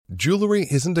Jewelry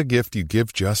isn't a gift you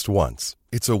give just once.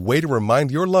 It's a way to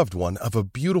remind your loved one of a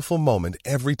beautiful moment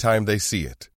every time they see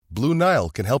it. Blue Nile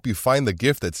can help you find the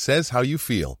gift that says how you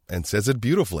feel and says it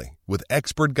beautifully, with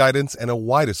expert guidance and a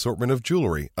wide assortment of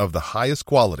jewelry of the highest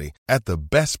quality at the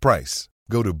best price.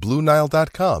 Go to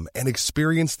BlueNile.com and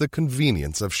experience the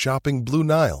convenience of shopping Blue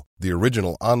Nile, the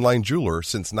original online jeweler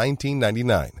since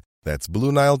 1999. That's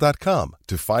BlueNile.com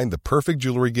to find the perfect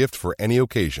jewelry gift for any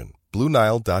occasion.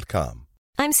 BlueNile.com.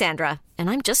 I'm Sandra, and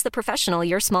I'm just the professional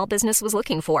your small business was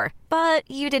looking for. But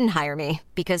you didn't hire me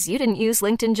because you didn't use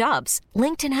LinkedIn Jobs.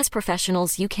 LinkedIn has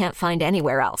professionals you can't find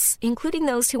anywhere else, including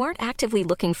those who aren't actively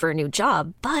looking for a new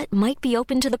job, but might be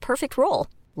open to the perfect role,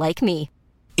 like me.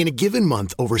 In a given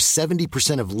month, over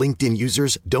 70% of LinkedIn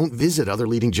users don't visit other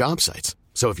leading job sites.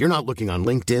 So if you're not looking on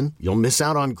LinkedIn, you'll miss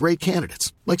out on great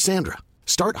candidates like Sandra.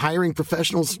 Start hiring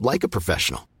professionals like a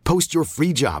professional. Post your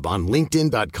free job on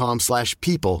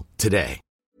linkedin.com/people today.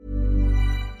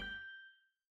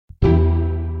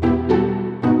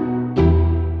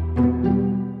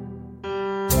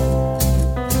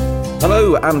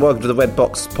 Hello and welcome to the Red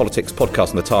Box Politics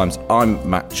Podcast on The Times. I'm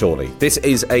Matt Chorley. This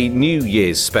is a New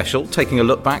Year's special, taking a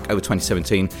look back over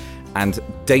 2017 and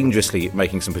dangerously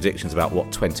making some predictions about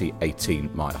what 2018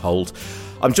 might hold.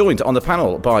 I'm joined on the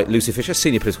panel by Lucy Fisher,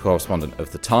 Senior Political Correspondent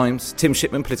of The Times, Tim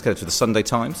Shipman, Political Editor of The Sunday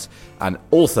Times, and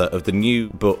author of the new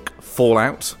book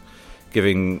Fallout,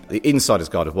 giving the insider's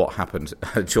guide of what happened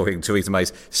during Theresa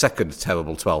May's second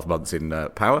terrible 12 months in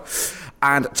power,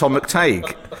 and Tom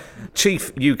McTague,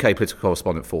 Chief UK Political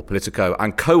Correspondent for Politico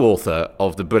and co-author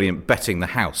of the brilliant Betting the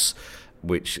House,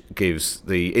 which gives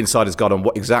the insider's guide on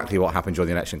what happened during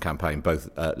the election campaign, both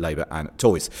Labour and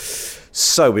Tories.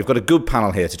 So we've got a good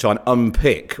panel here to try and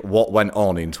unpick what went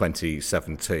on in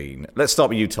 2017. Let's start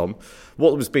with you, Tom.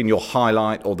 What has been your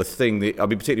highlight or the thing that, I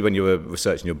mean, particularly when you were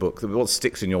researching your book, what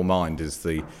sticks in your mind is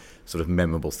the sort of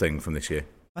memorable thing from this year?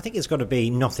 I think it's got to be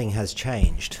nothing has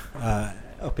changed.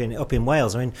 Up in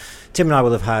Wales. I mean, Tim and I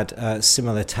will have had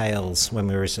similar tales when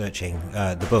we were researching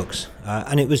the books,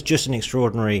 and it was just an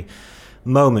extraordinary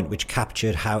moment which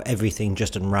captured how everything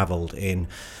just unravelled in,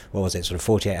 what was it, sort of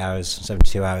 48 hours,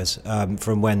 72 hours,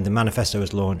 from when the manifesto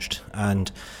was launched,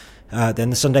 and then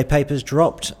the Sunday papers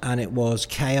dropped, and it was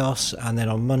chaos. And then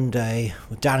on Monday,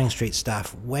 Downing Street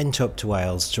staff went up to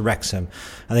Wales, to Wrexham,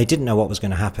 and they didn't know what was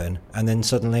going to happen, and then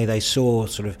suddenly they saw,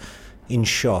 sort of in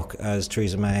shock, as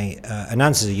Theresa May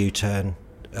announces a U-turn,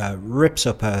 rips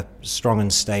up a strong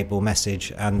and stable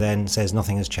message, and then says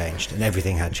nothing has changed, and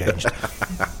everything had changed.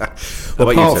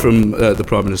 Apart from the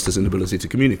Prime Minister's inability to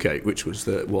communicate, which was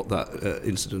what that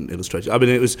incident illustrated. I mean,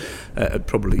 it was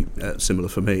probably similar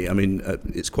for me. I mean,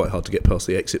 it's quite hard to get past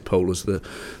the exit poll as the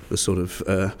sort of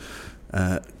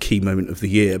key moment of the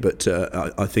year, but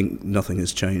I think nothing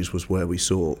has changed was where we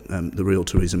saw the real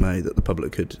Theresa May that the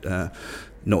public had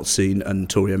not seen and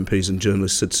Tory MPs and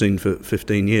journalists had seen for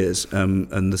 15 years,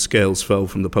 and the scales fell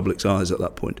from the public's eyes at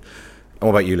that point. And what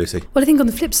about you, Lucy? Well, I think on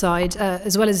the flip side,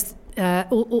 as well as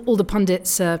all the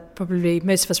pundits, probably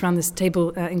most of us around this table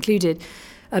included,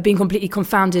 being completely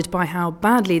confounded by how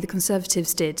badly the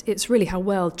Conservatives did, it's really how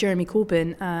well Jeremy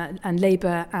Corbyn and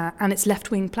Labour and its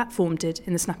left-wing platform did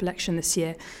in the snap election this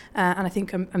year. And I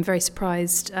think I'm very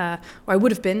surprised, or I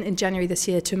would have been in January this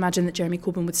year, to imagine that Jeremy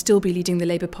Corbyn would still be leading the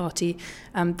Labour Party,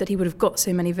 that he would have got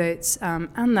so many votes,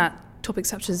 and that topics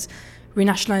such as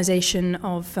renationalisation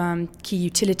of key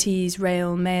utilities,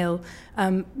 rail, mail,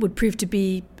 would prove to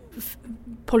be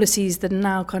policies that are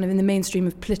now kind of in the mainstream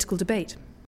of political debate.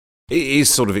 It is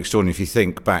sort of extraordinary if you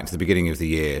think back to the beginning of the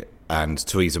year and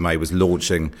Theresa May was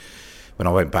launching, when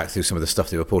I went back through some of the stuff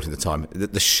they reported at the time,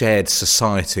 the shared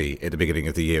society at the beginning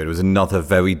of the year. It was another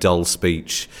very dull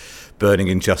speech, burning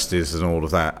injustice and all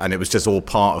of that. And it was just all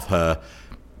part of her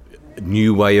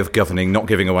new way of governing, not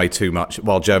giving away too much.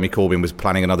 While Jeremy Corbyn was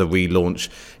planning another relaunch,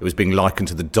 it was being likened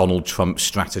to the Donald Trump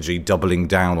strategy, doubling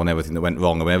down on everything that went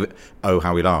wrong. I mean, oh,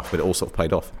 how we laughed, but it all sort of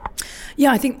paid off.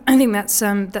 Yeah, I think that's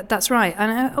right.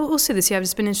 And also this year, I've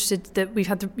just been interested that we've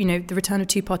had the return of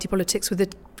two-party politics with the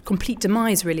complete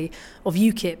demise, really, of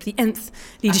UKIP, the nth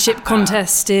leadership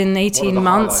contest in 18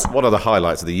 months. What are the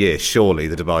highlights of the year? Surely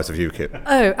the demise of UKIP.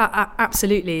 Oh,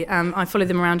 absolutely. I followed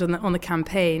them around on the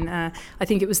campaign. I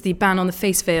think it was the ban on the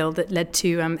face veil that led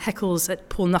to heckles at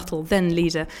Paul Nuttall, then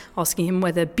leader, asking him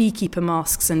whether beekeeper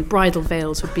masks and bridal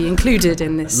veils would be included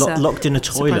in this. Locked in a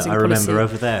toilet, I remember, policy.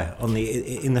 over there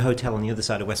in the hotel on the other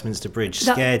side of Westminster Bridge,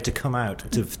 scared to come out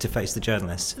to face the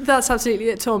journalists. That's absolutely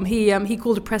it, Tom. He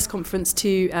called a press conference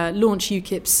to launch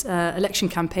UKIP's election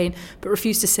campaign, but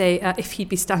refused to say if he'd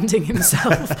be standing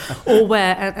himself or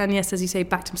where. And yes, as you say,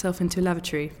 backed himself into a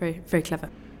lavatory. Very, very clever.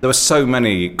 There were so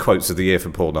many quotes of the year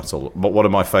from Paul Nuttall, but one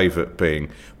of my favourite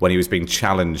being when he was being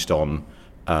challenged on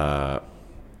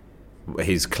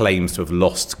his claims to have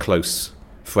lost close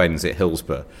friends at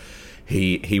Hillsborough.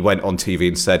 He went on TV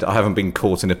and said, I haven't been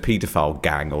caught in a paedophile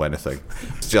gang or anything.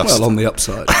 Well, on the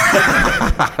upside.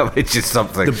 Which is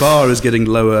something. The bar is getting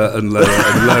lower and lower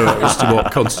and lower as to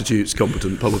what constitutes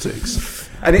competent politics.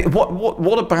 And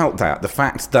what about that? The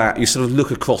fact that you sort of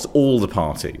look across all the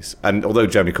parties, and although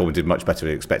Jeremy Corbyn did much better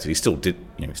than expected, he still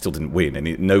didn't win,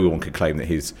 and no one could claim that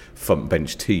his front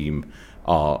bench team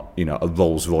are, a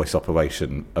Rolls-Royce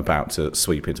operation about to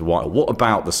sweep into Whitehall. What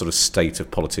about the sort of state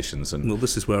of politicians? Well,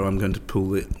 this is where I'm going to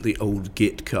pull the old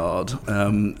Git card.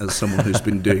 As someone who's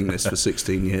been doing this for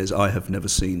 16 years, I have never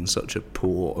seen such a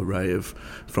poor array of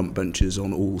front benches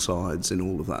on all sides in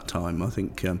all of that time. I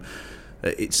think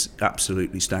it's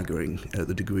absolutely staggering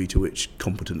the degree to which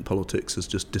competent politics has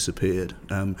just disappeared.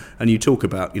 And you talk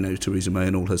about, Theresa May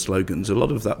and all her slogans. A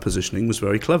lot of that positioning was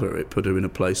very clever. It put her in a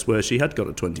place where she had got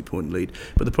a 20-point lead.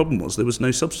 But the problem was there was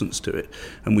no substance to it.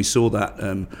 And we saw that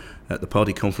at the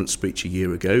party conference speech a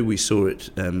year ago. We saw it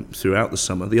throughout the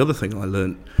summer. The other thing I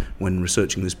learnt when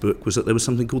researching this book was that there was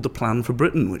something called the Plan for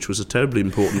Britain, which was a terribly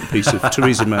important piece of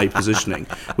Theresa May positioning,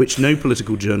 which no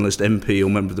political journalist, MP or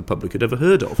member of the public had ever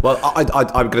heard of. Well,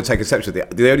 I'm going to take exception to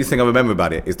the only thing I remember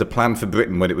about it is the Plan for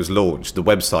Britain, when it was launched, the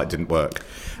website didn't work.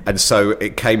 And so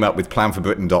it came up with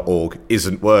planforbritain.org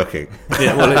isn't working.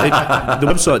 Yeah, well, the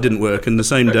website didn't work, and the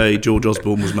same day George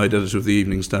Osborne was made editor of the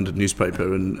Evening Standard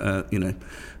newspaper, and,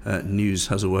 news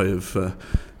has a way of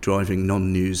driving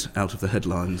non-news out of the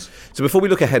headlines. So before we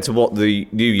look ahead to what the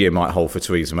new year might hold for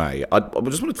Theresa May, I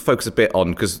just wanted to focus a bit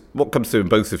on, because what comes through in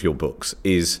both of your books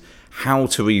is how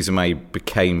Theresa May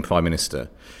became Prime Minister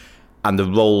and the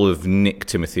role of Nick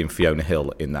Timothy and Fiona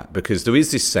Hill in that. Because there is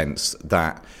this sense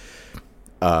that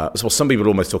some people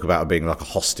almost talk about her being like a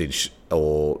hostage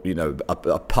or,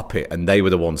 a puppet, and they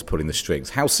were the ones pulling the strings.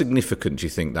 How significant do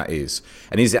you think that is?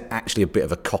 And is it actually a bit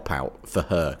of a cop-out for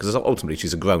her? Because ultimately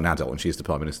she's a grown adult and she's the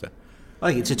Prime Minister. I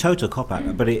think it's a total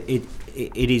cop-out, but it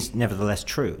is nevertheless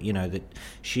true, that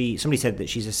somebody said that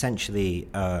she's essentially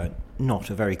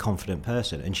not a very confident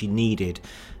person, and she needed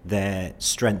their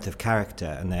strength of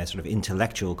character and their sort of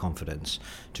intellectual confidence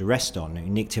to rest on.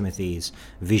 Nick Timothy's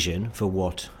vision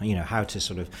for how to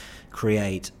sort of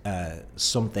create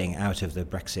something out of the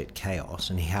Brexit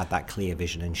chaos, and he had that clear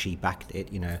vision and she backed it.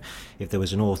 If there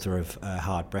was an author of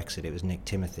Hard Brexit, it was Nick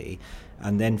Timothy.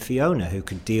 And then Fiona, who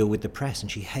could deal with the press, and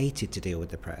she hated to deal with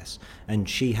the press, and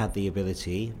she had the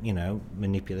ability,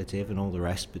 manipulative and all the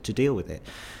rest, but to deal with it.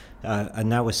 And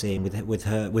now we're seeing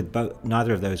with both,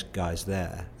 neither of those guys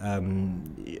there,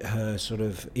 her sort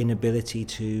of inability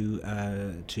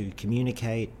to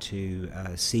communicate, to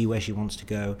see where she wants to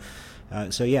go.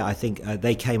 I think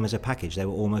they came as a package. They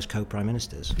were almost co-prime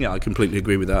ministers. Yeah, I completely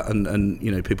agree with that.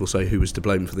 And people say who was to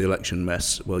blame for the election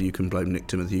mess. Well, you can blame Nick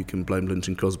Timothy, you can blame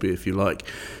Linton Crosby if you like.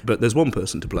 But there's one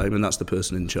person to blame, and that's the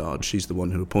person in charge. She's the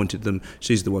one who appointed them.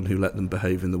 She's the one who let them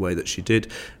behave in the way that she did.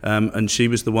 And she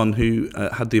was the one who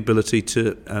had the ability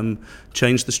to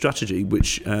change the strategy,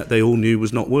 which they all knew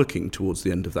was not working towards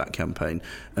the end of that campaign.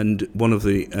 And one of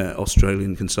the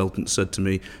Australian consultants said to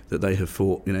me that they have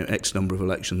fought X number of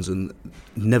elections, and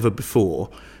never before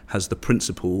has the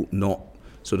principal not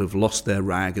sort of lost their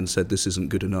rag and said this isn't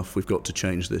good enough, we've got to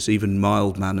change this. Even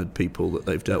mild-mannered people that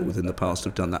they've dealt with in the past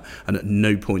have done that, and at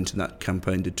no point in that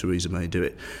campaign did Theresa May do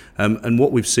it. And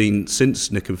what we've seen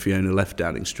since Nick and Fiona left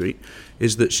Downing Street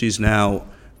is that she's now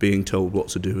being told what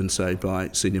to do and say by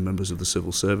senior members of the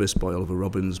civil service, by Oliver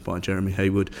Robbins, by Jeremy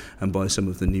Haywood, and by some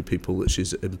of the new people that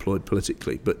she's employed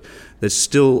politically. But there's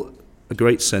still a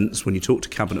great sense when you talk to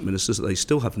cabinet ministers that they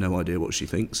still have no idea what she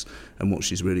thinks and what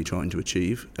she's really trying to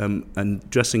achieve, and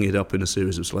dressing it up in a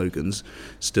series of slogans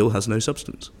still has no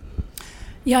substance.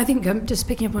 Yeah, I think just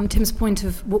picking up on Tim's point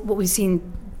of what we've seen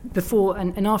before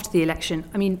and after the election,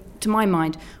 I mean, to my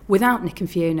mind, without Nick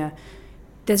and Fiona,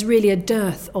 there's really a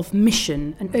dearth of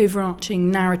mission, an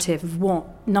overarching narrative of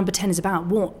what Number 10 is about,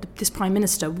 what this Prime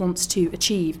Minister wants to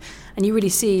achieve. And you really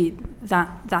see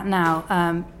that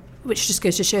now. which just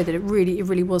goes to show that it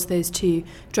really was those two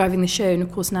driving the show. And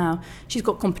of course now she's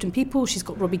got competent people. She's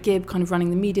got Robbie Gibb kind of running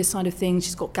the media side of things.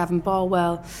 She's got Gavin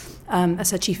Barwell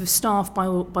as her chief of staff. By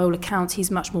all accounts, he's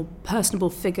a much more personable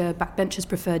figure. Backbenchers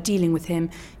prefer dealing with him.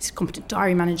 He's a competent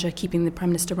diary manager, keeping the Prime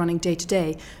Minister running day to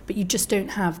day. But you just don't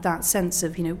have that sense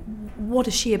of, what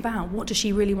is she about? What does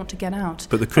she really want to get out?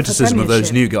 But the criticism of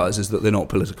those new guys is that they're not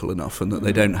political enough and that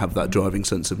they don't have that driving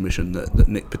sense of mission that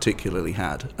Nick particularly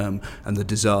had, and the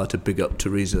desire to big up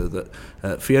Theresa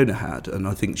that Fiona had. And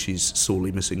I think she's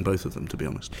sorely missing both of them, to be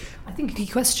honest. I think a key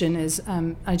question is,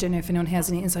 I don't know if anyone has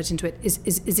any insight into it, is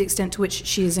the extent to which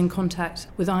she is in contact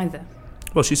with either.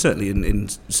 Well, she's certainly in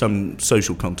some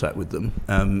social contact with them,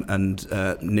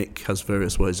 and Nick has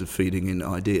various ways of feeding in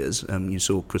ideas. You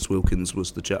saw Chris Wilkins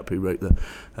was the chap who wrote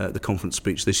the conference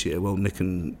speech this year. Well, Nick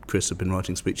and Chris have been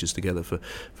writing speeches together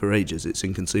for ages. It's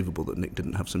inconceivable that Nick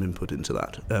didn't have some input into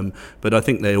that. But I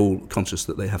think they're all conscious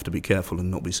that they have to be careful and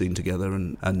not be seen together,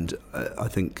 and I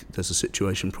think there's a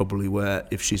situation probably where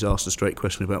if she's asked a straight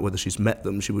question about whether she's met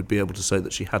them, she would be able to say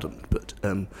that she hadn't. But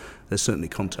there's certainly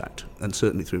contact, and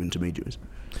certainly through intermediaries.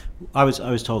 I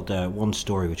was told one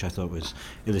story which I thought was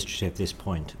illustrative at this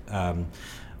point,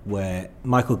 where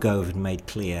Michael Gove had made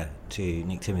clear to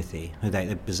Nick Timothy, who they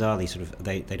bizarrely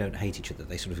they don't hate each other,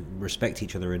 they sort of respect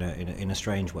each other in a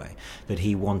strange way, that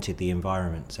he wanted the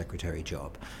Environment Secretary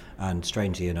job. And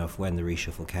strangely enough, when the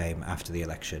reshuffle came after the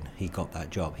election, he got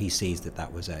that job. He sees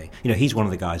that was he's one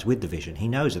of the guys with the vision. He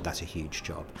knows that that's a huge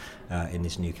job in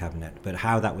this new cabinet. But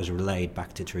how that was relayed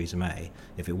back to Theresa May,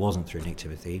 if it wasn't through Nick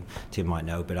Timothy, Tim might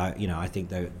know. But I think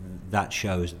that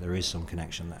shows that there is some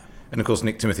connection there. And of course,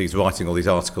 Nick Timothy's writing all these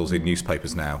articles in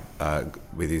newspapers now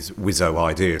with his whizzo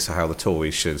ideas for how the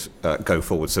Tories should go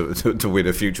forward to win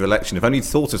a future election. If only he'd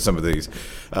thought of some of these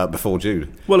before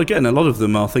June. Well, again, a lot of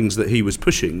them are things that he was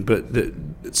pushing, but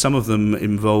some of them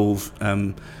involve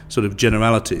sort of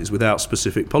generalities without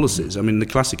specific policies. I mean, the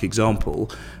classic example,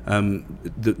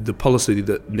 the policy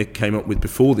that Nick came up with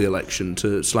before the election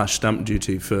to slash stamp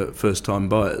duty for first-time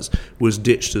buyers was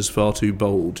ditched as far too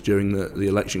bold during the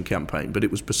election campaign, but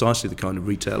it was precisely the kind of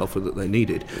retail offer that they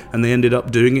needed, and they ended up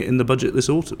doing it in the budget this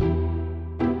autumn.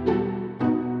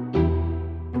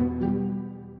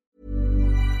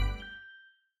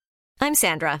 I'm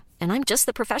Sandra, and I'm just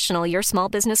the professional your small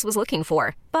business was looking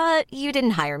for. But you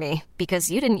didn't hire me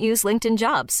because you didn't use LinkedIn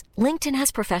Jobs. LinkedIn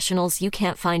has professionals you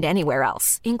can't find anywhere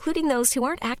else, including those who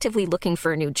aren't actively looking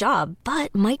for a new job,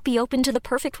 but might be open to the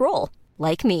perfect role,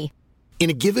 like me. In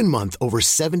a given month, over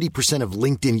 70% of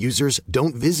LinkedIn users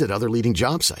don't visit other leading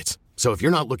job sites. So if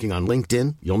you're not looking on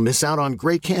LinkedIn, you'll miss out on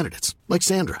great candidates like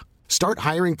Sandra. Start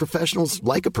hiring professionals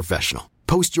like a professional.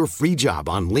 Post your free job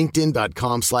on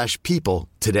linkedin.com/people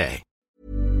today.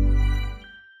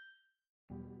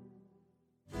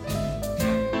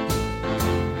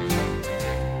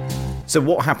 So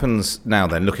what happens now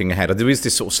then, looking ahead? There is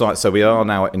this sort of slight, so we are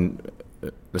now in,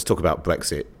 let's talk about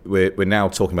Brexit. We're now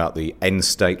talking about the end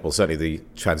state, well certainly the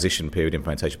transition period,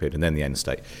 implementation period, and then the end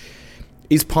state.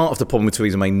 Is part of the problem with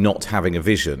Theresa May not having a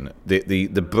vision? The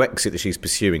Brexit that she's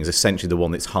pursuing is essentially the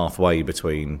one that's halfway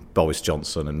between Boris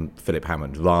Johnson and Philip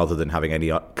Hammond, rather than having any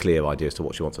clear idea as to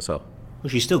what she wants herself. Well,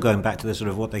 she's still going back to the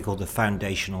sort of what they call the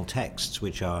foundational texts,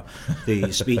 which are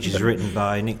the speeches written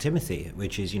by Nick Timothy,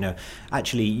 which is,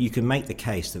 actually you can make the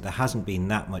case that there hasn't been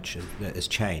that much that has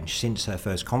changed since her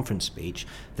first conference speech,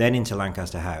 then into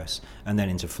Lancaster House, and then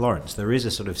into Florence. There is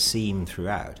a sort of seam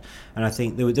throughout. And I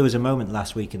think there was a moment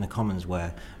last week in the Commons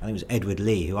where I think it was Edward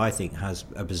Lee, who I think has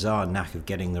a bizarre knack of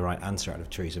getting the right answer out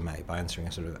of Theresa May by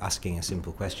asking a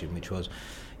simple question, which was,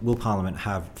 will Parliament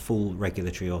have full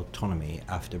regulatory autonomy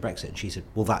after Brexit? And she said,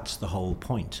 well, that's the whole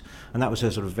point. And that was her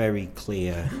sort of very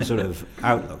clear sort of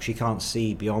outlook. She can't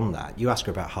see beyond that. You ask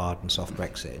her about hard and soft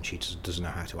Brexit and she just doesn't know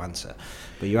how to answer.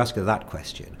 But you ask her that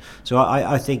question. So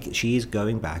I think she is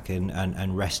going back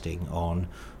and resting on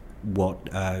what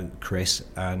Chris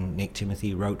and Nick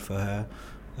Timothy wrote for her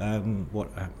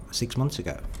 6 months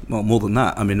ago. Well, more than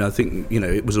that. I mean, I think,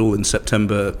 it was all in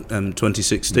September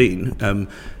 2016,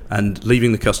 and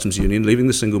leaving the customs union, leaving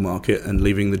the single market, and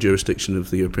leaving the jurisdiction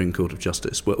of the European Court of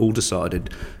Justice were all decided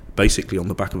basically on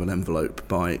the back of an envelope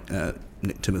by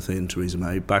Nick Timothy and Theresa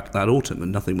May back that autumn,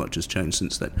 and nothing much has changed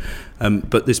since then.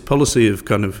 But this policy of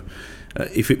kind of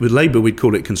If it were Labour, we'd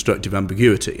call it constructive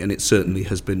ambiguity, and it certainly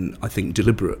has been, I think,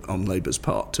 deliberate on Labour's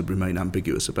part to remain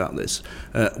ambiguous about this.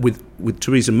 With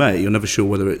Theresa May, you're never sure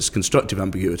whether it's constructive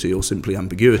ambiguity or simply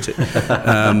ambiguity.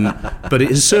 But it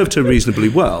has served her reasonably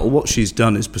well. What she's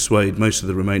done is persuade most of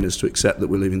the Remainers to accept that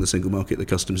we're leaving the single market, the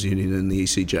customs union and the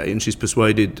ECJ, and she's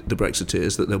persuaded the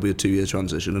Brexiteers that there'll be a 2-year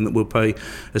transition and that we'll pay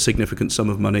a significant sum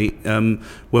of money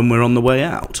when we're on the way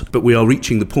out. But we are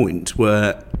reaching the point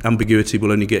where ambiguity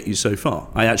will only get you so far.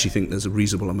 I actually think there's a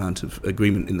reasonable amount of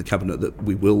agreement in the Cabinet that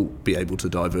we will be able to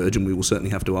diverge, and we will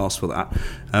certainly have to ask for that.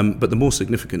 But the more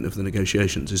significant of the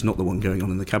negotiations is not the one going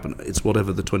on in the Cabinet. It's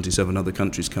whatever the 27 other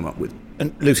countries come up with.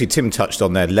 And Lucy, Tim touched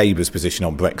on there Labour's position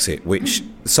on Brexit, which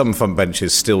some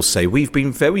frontbenchers still say we've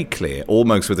been very clear,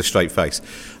 almost with a straight face,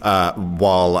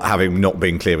 while having not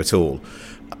been clear at all.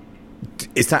 Do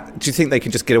you think they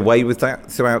can just get away with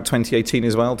that throughout 2018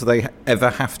 as well? Do they ever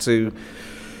have to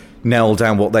nail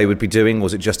down what they would be doing?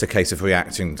 Was it just a case of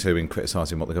reacting to and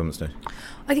criticising what the government's doing?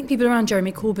 I think people around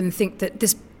Jeremy Corbyn think that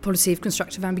this policy of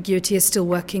constructive ambiguity is still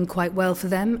working quite well for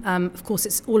them. Of course,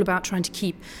 it's all about trying to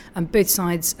keep both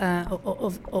sides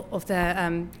of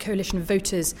their coalition of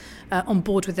voters on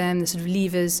board with them, the sort of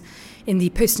leavers in the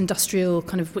post-industrial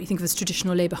kind of what you think of as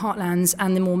traditional Labour heartlands,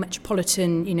 and the more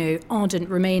metropolitan, ardent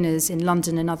Remainers in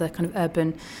London and other kind of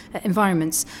urban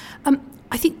environments.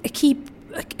 I think a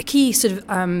key sort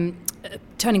of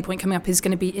turning point coming up is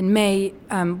going to be in May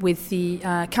with the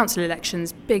council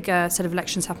elections, big set of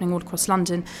elections happening all across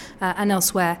London and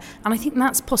elsewhere. And I think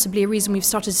that's possibly a reason we've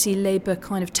started to see Labour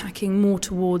kind of tacking more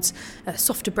towards a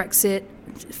softer Brexit,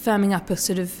 firming up a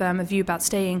sort of a view about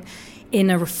staying in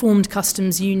a reformed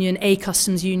customs union, the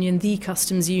customs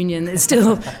union. It's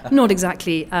still not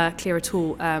exactly clear at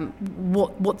all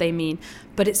what they mean.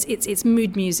 But it's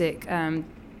mood music.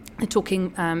 They're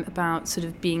talking about sort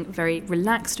of being very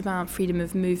relaxed about freedom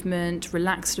of movement,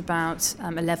 relaxed about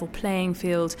a level playing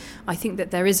field. I think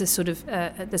that there is a sort of,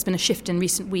 there's been a shift in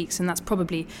recent weeks, and that's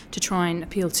probably to try and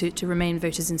appeal to Remain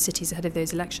voters in cities ahead of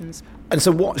those elections. And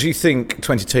so what do you think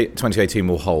 2018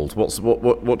 will hold?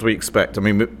 What do we expect? I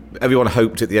mean, everyone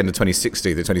hoped at the end of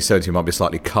 2016 that 2017 might be a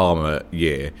slightly calmer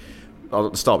year.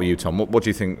 I'll start with you, Tom. What do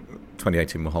you think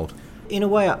 2018 will hold? In a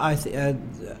way, I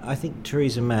think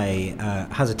Theresa May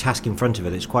has a task in front of her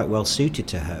that's quite well suited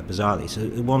to her, bizarrely. So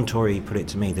one Tory put it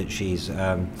to me that she's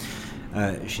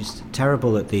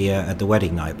terrible at the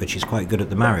wedding night, but she's quite good at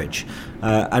the marriage,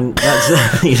 and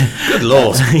that's good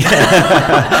Lord.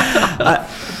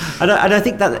 And I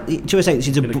think that to a extent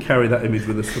she's going to carry that image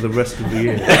with us for the rest of the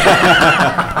year.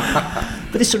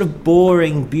 But this sort of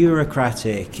boring,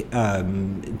 bureaucratic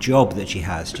job that she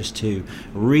has, just to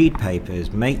read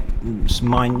papers, make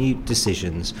minute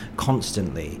decisions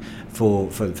constantly for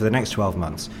the next 12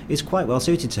 months, is quite well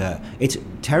suited to her. It's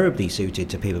terribly suited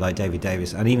to people like David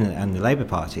Davis and the Labour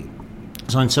Party.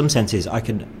 So in some senses, I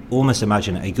can almost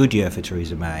imagine a good year for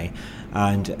Theresa May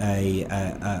and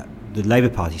the Labour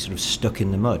Party sort of stuck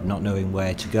in the mud, not knowing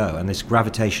where to go, and this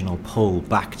gravitational pull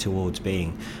back towards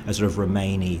being a sort of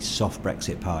Remainy soft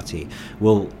Brexit party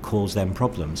will cause them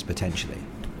problems potentially.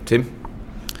 Tim?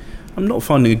 I'm not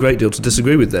finding a great deal to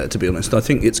disagree with there, to be honest. I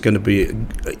think it's going to be,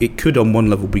 it could on one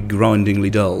level be grindingly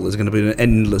dull. There's going to be an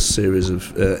endless series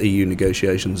of EU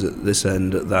negotiations at this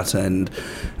end, at that end.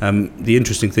 The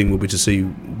interesting thing will be to see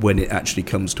when it actually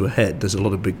comes to a head. There's a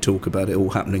lot of big talk about it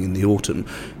all happening in the autumn.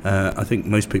 I think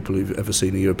most people who've ever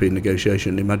seen a European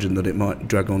negotiation imagine that it might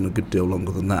drag on a good deal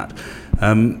longer than that.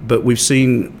 But we've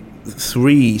seen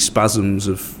 3 spasms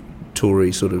of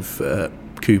Tory sort of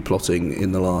coup plotting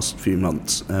in the last few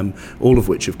months, all of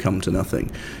which have come to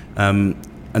nothing. And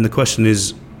the question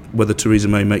is whether Theresa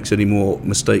May makes any more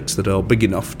mistakes that are big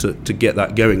enough to get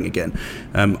that going again.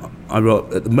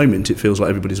 At the moment, it feels like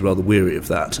everybody's rather weary of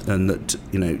that, and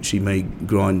that she may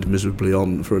grind miserably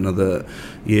on for another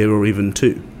year or even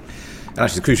 2. And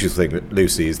actually, the crucial thing,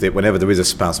 Lucy, is that whenever there is a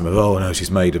spasm of, oh no, she's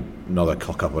made another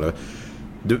cock up, whatever,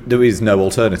 there is no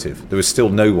alternative. There is still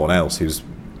no one else who's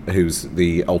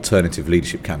the alternative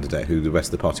leadership candidate who the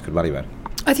rest of the party could rally around.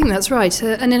 I think that's right.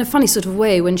 And in a funny sort of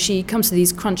way, when she comes to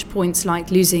these crunch points like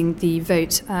losing the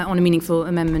vote on a meaningful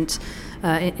amendment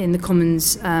in the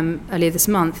Commons earlier this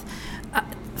month,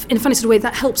 in a funny sort of way,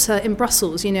 that helps her in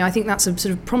Brussels. I think that's sort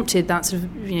of prompted that sort of,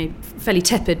 fairly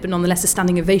tepid, but nonetheless a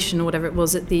standing ovation or whatever it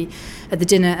was at the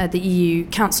dinner at the EU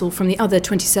Council from the other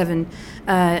 27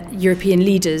 European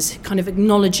leaders, kind of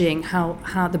acknowledging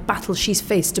how the battle she's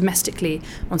faced domestically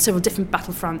on several different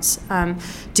battlefronts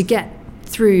to get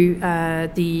through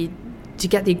to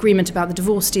get the agreement about the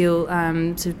divorce deal,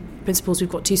 to principles we've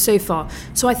got to so far.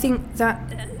 So I think that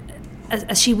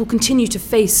as she will continue to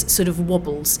face sort of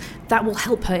wobbles, that will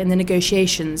help her in the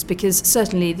negotiations, because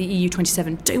certainly the EU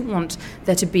 27 don't want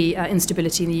there to be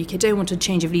instability in the UK, don't want a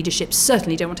change of leadership,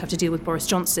 certainly don't want to have to deal with Boris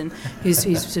Johnson, who's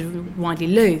sort of widely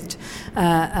loathed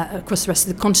across the rest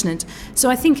of the continent. So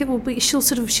I think it will be she'll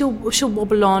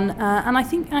wobble on, and I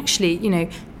think actually,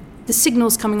 the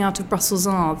signals coming out of Brussels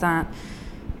are that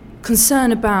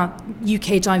concern about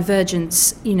UK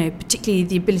divergence, particularly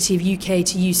the ability of UK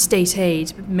to use state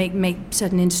aid, make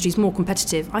certain industries more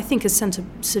competitive, I think has sent a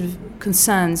sort of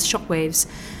concerns, shockwaves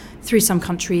through some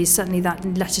countries. Certainly that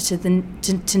letter to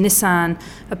Nissan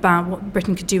about what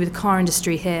Britain could do with the car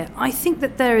industry here. I think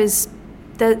that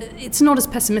it's not as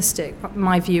pessimistic,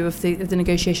 my view of the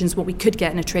negotiations, what we could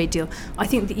get in a trade deal. I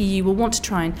think the EU will want to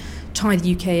try and tie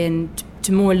the UK in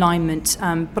to more alignment,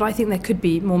 but I think there could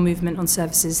be more movement on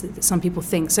services that some people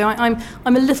think. So I'm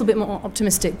a little bit more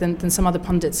optimistic than some other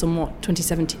pundits on what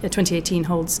 2018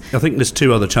 holds. I think there's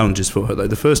two other challenges for her, though.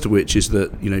 The first of which is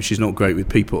that she's not great with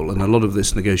people, and a lot of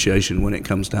this negotiation, when it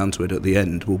comes down to it at the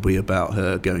end, will be about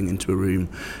her going into a room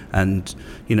and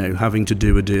having to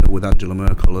do a deal with Angela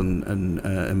Merkel and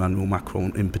Emmanuel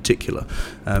Macron in particular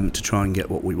to try and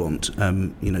get what we want.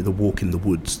 The walk in the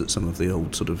woods that some of the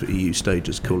old sort of EU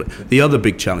stagers call it. The other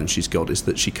big challenge she's got is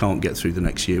that she can't get through the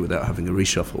next year without having a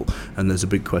reshuffle, and there's a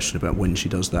big question about when she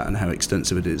does that and how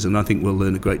extensive it is, and I think we'll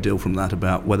learn a great deal from that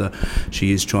about whether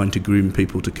she is trying to groom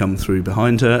people to come through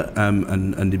behind her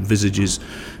and envisages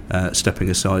stepping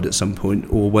aside at some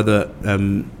point, or whether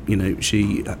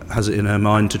she has it in her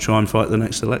mind to try and fight the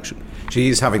next election. She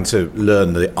is having to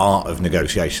learn the art of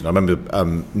negotiation. I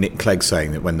remember Nick Clegg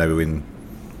saying that when they were in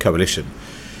coalition,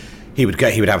 he would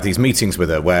have these meetings with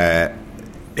her where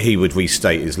he would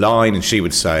restate his line and she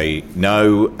would say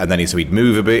no, and then he'd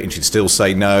move a bit and she'd still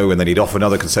say no, and then he'd offer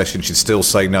another concession, she'd still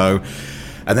say no,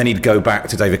 and then he'd go back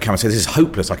to David Cameron and say, this is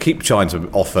hopeless, I keep trying to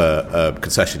offer a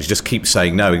concession, she just keeps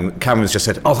saying no, and Cameron's just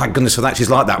said, oh thank goodness for that, she's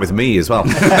like that with me as well.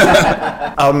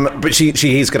 But she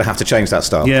is going to have to change that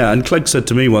style. Yeah, and Clegg said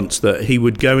to me once that he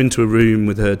would go into a room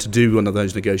with her to do one of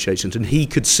those negotiations, and he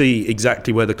could see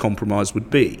exactly where the compromise would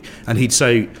be, and he'd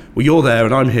say, well, you're there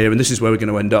and I'm here and this is where we're going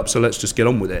to end up, so let's just get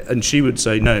on with it. And she would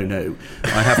say, no,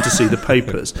 I have to see the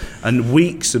papers. And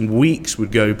weeks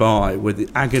would go by with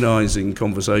agonising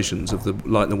conversations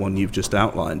like the one you've just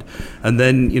outlined, and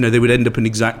then they would end up in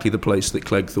exactly the place that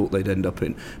Clegg thought they'd end up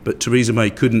in. But Theresa May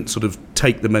couldn't sort of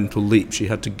take the mental leap. She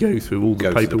had to go through all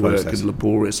the paperwork and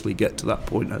laboriously get to that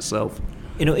point herself.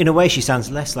 In a way, she sounds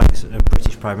less like a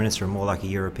British Prime Minister and more like a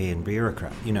European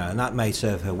bureaucrat, and that may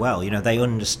serve her well. They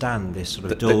understand this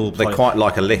sort of dual... They quite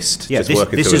like a list. Yeah, this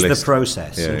is list. The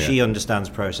process, and she understands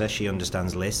process, she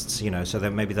understands lists, so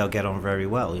then maybe they'll get on very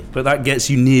well. But that gets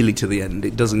you nearly to the end.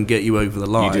 It doesn't get you over the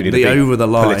line. The over the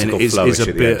line is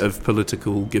a bit of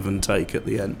political give and take at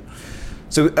the end.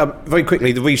 So, very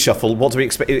quickly, the reshuffle, what do we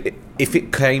expect? If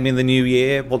it came in the new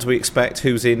year, what do we expect?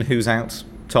 Who's in, who's out?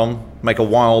 Tom, make a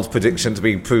wild prediction to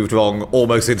be proved wrong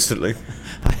almost instantly.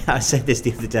 I said this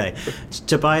the other day.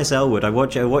 Tobias Ellwood, I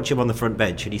watch him on the front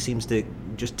bench, and he seems to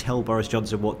just tell Boris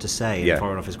Johnson what to say in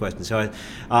Foreign Office questions. So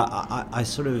I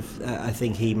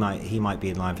think he might be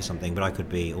in line for something, but I could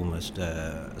be almost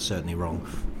certainly wrong.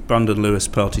 Brandon Lewis,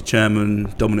 party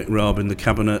chairman, Dominic Raab in the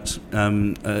cabinet,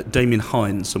 Damien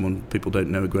Hines, someone people don't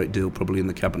know a great deal probably in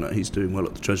the cabinet, he's doing well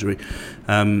at the Treasury,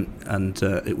 and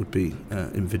it would be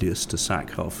invidious to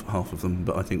sack half of them,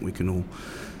 but I think we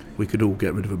could all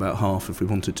get rid of about half if we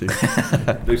wanted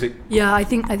to. Lucy? Yeah, I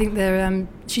think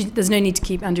there's no need to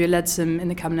keep Andrea Leadsom in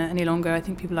the cabinet any longer. I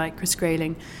think people like Chris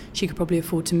Grayling, she could probably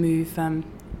afford to move.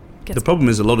 The problem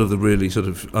is a lot of the really sort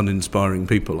of uninspiring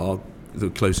people are the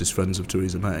closest friends of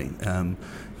Theresa May.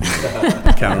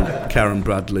 Karen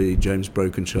Bradley, James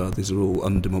Brokenshire, these are all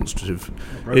undemonstrative.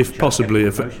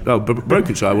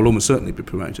 Brokenshire will almost certainly be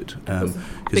promoted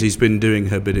because he's been doing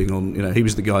her bidding on, he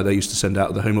was the guy they used to send out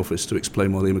of the Home Office to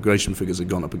explain why the immigration figures had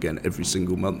gone up again every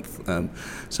single month.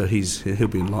 So he'll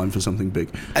be in line for something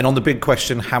big. And on the big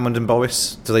question, Hammond and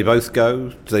Boris, do they both go?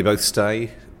 Do they both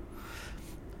stay?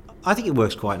 I think it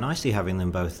works quite nicely having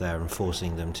them both there and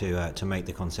forcing them to make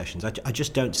the concessions. I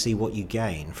just don't see what you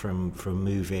gain from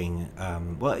moving.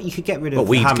 You could get rid of. What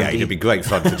we'd gain, it'd be great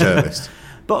fun for journalists.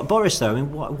 But Boris, though,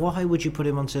 why would you put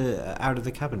him out of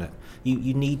the cabinet?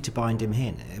 You need to bind him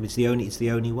in. It's the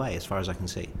only way, as far as I can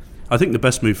see. I think the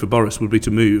best move for Boris would be to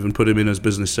move and put him in as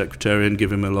business secretary and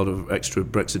give him a lot of extra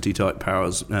Brexity type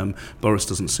powers. Boris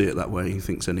doesn't see it that way. He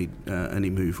thinks any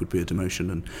move would be a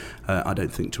demotion, and I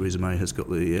don't think Theresa May has got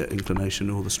the inclination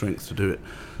or the strength to do it.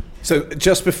 So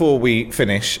just before we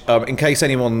finish, in case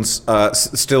anyone's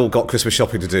still got Christmas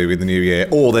shopping to do in the new year,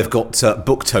 or they've got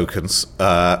book tokens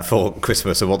for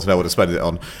Christmas and want to know what to spend it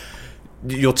on,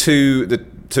 the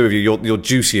two of you, your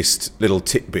juiciest little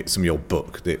tidbits from your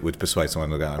book that would persuade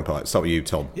someone to go and buy it. Start with you,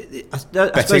 Tom.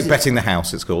 Betting the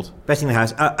House, it's called. Betting the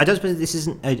House. I don't suppose this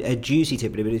isn't a juicy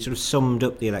tidbit, but it sort of summed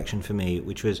up the election for me,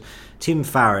 which was Tim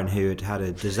Farron, who had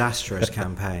a disastrous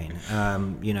campaign,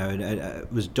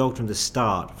 was dogged from the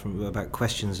start about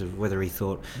questions of whether he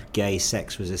thought gay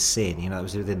sex was a sin. That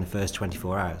was within the first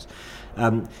 24 hours.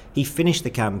 He finished the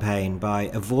campaign by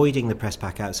avoiding the press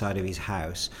pack outside of his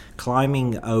house,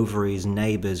 climbing over his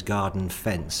neighbour's garden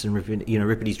fence and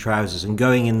ripping his trousers and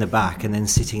going in the back and then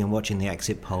sitting and watching the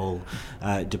exit poll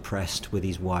depressed with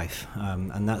his wife.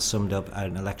 And that summed up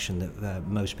an election that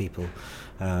most people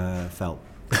felt.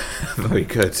 Very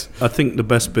good. I think the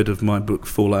best bit of my book,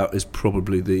 Fallout, is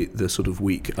probably the sort of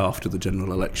week after the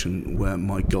general election, where,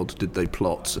 my God, did they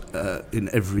plot in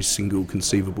every single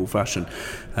conceivable fashion,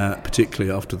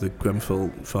 particularly after the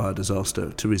Grenfell fire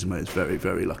disaster. Theresa May is very,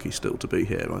 very lucky still to be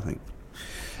here, I think.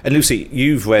 And Lucy,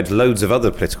 you've read loads of other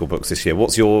political books this year.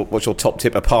 What's your top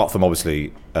tip, apart from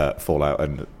obviously Fallout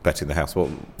and Betting the House?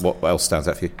 What else stands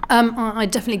out for you? I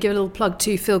definitely give a little plug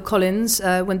to Phil Collins.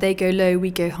 When They Go Low, We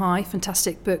Go High.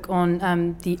 Fantastic book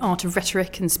on the art of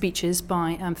rhetoric and speeches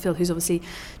by Phil, who's obviously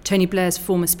Tony Blair's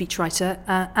former speechwriter.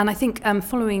 And I think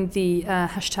following the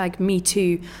hashtag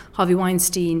 #MeToo Harvey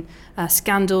Weinstein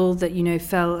scandal that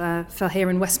fell here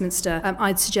in Westminster,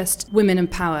 I'd suggest Women and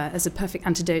Power as a perfect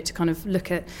antidote to kind of look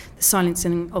at the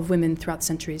silencing of women throughout the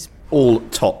centuries. All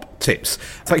top tips.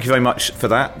 Thank you very much for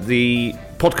that. The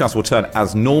podcast will turn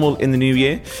as normal in the new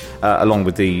year, along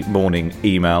with the morning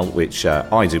email, which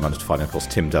I do manage to find, and of course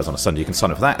Tim does on a Sunday. You can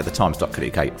sign up for that at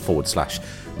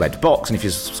thetimes.co.uk/redbox. And if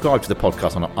you subscribe to the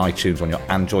podcast on iTunes on your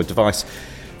Android device,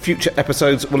 future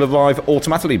episodes will arrive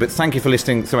automatically. But thank you for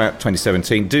listening throughout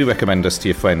 2017. Do recommend us to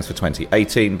your friends for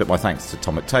 2018. But my thanks to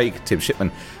Tom McTague, Tim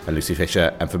Shipman and Lucy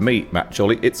Fisher. And for me, Matt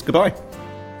Chorley, it's goodbye.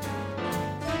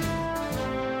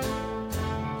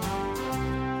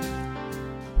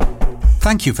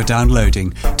 Thank you for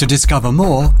downloading. To discover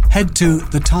more, head to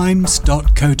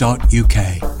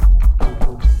thetimes.co.uk.